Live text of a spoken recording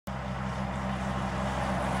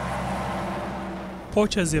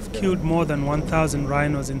Poachers have killed more than 1,000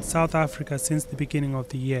 rhinos in South Africa since the beginning of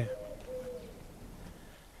the year.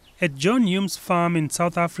 At John Hume's farm in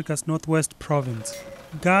South Africa's Northwest Province,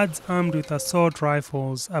 guards armed with assault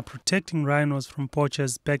rifles are protecting rhinos from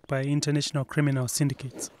poachers backed by international criminal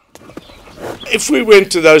syndicates. If we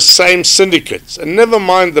went to those same syndicates, and never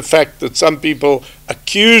mind the fact that some people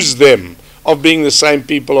accuse them of being the same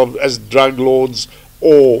people as drug lords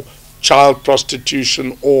or child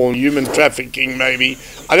prostitution or human trafficking maybe.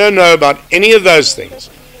 I don't know about any of those things.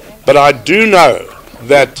 But I do know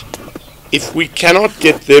that if we cannot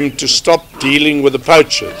get them to stop dealing with the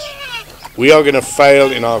poachers, we are going to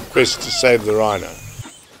fail in our quest to save the rhino.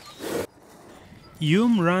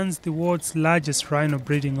 Hume runs the world's largest rhino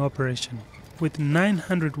breeding operation, with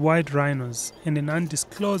 900 white rhinos and an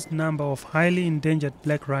undisclosed number of highly endangered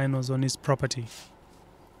black rhinos on his property.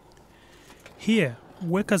 Here,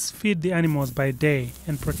 workers feed the animals by day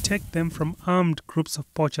and protect them from armed groups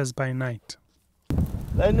of poachers by night.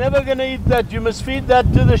 They're never going to eat that. You must feed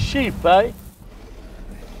that to the sheep, eh?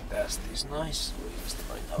 That's nice.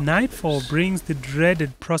 Nightfall brings the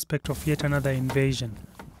dreaded prospect of yet another invasion.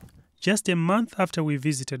 Just a month after we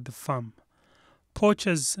visited the farm,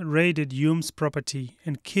 poachers raided Hume's property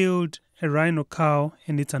and killed a rhino cow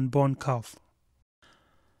and its unborn calf.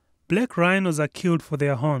 Black rhinos are killed for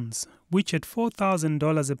their horns, which at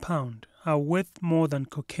 $4,000 a pound are worth more than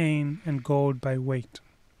cocaine and gold by weight.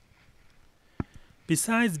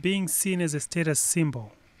 Besides being seen as a status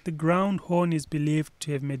symbol, the ground horn is believed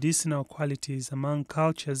to have medicinal qualities among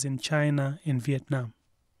cultures in China and Vietnam.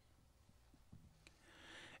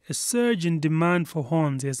 A surge in demand for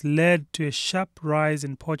horns has led to a sharp rise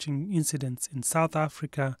in poaching incidents in South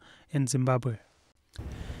Africa and Zimbabwe.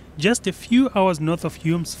 Just a few hours north of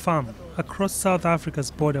Hume's farm, across South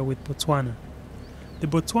Africa's border with Botswana, the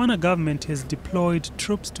Botswana government has deployed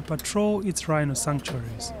troops to patrol its rhino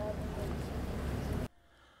sanctuaries.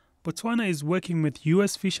 Botswana is working with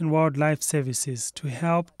U.S. Fish and Wildlife Services to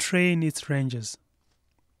help train its rangers.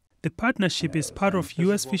 The partnership is part of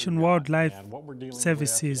U.S. Fish and Wildlife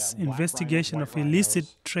Services' investigation of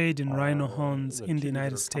illicit trade in rhino horns in the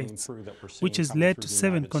United States, which has led to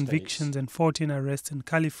 7 convictions and 14 arrests in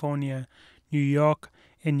California, New York,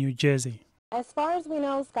 and New Jersey. As far as we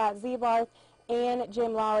know, Scott Zebarth and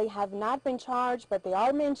Jim Lawley have not been charged, but they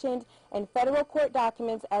are mentioned in federal court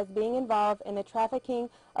documents as being involved in the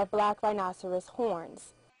trafficking of black rhinoceros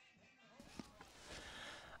horns.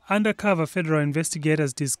 Undercover federal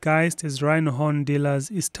investigators disguised as rhino horn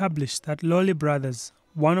dealers established that Lawley Brothers,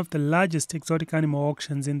 one of the largest exotic animal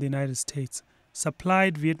auctions in the United States,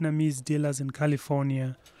 supplied Vietnamese dealers in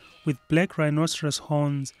California with black rhinoceros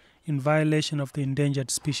horns in violation of the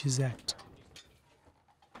Endangered Species Act.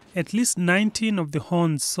 At least 19 of the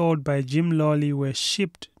horns sold by Jim Lawley were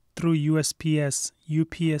shipped through USPS,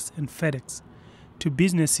 UPS, and FedEx to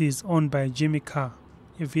businesses owned by Jimmy Carr,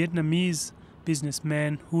 a Vietnamese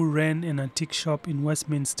businessman who ran an antique shop in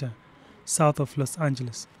Westminster, south of Los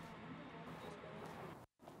Angeles.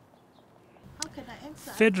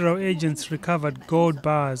 Federal agents recovered gold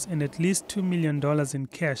bars and at least $2 million in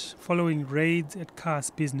cash following raids at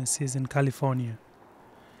Carr's businesses in California.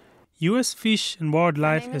 U.S. Fish and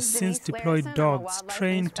Wildlife has since deployed dogs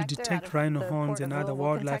trained to detect rhino horns and other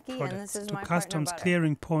wildlife products to customs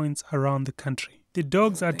clearing points around the country. The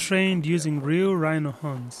dogs are trained using real rhino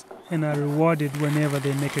horns and are rewarded whenever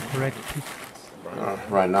they make a correct pick.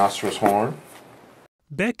 Rhinoceros horn.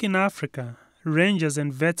 Back in Africa, rangers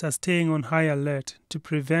and vets are staying on high alert to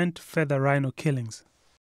prevent further rhino killings.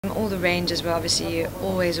 All the rangers were obviously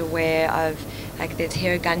always aware of, like, they'd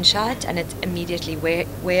hear a gunshot and it's immediately where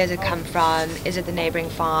does it come from, is it the neighbouring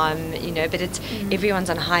farm, but it's everyone's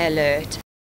on high alert.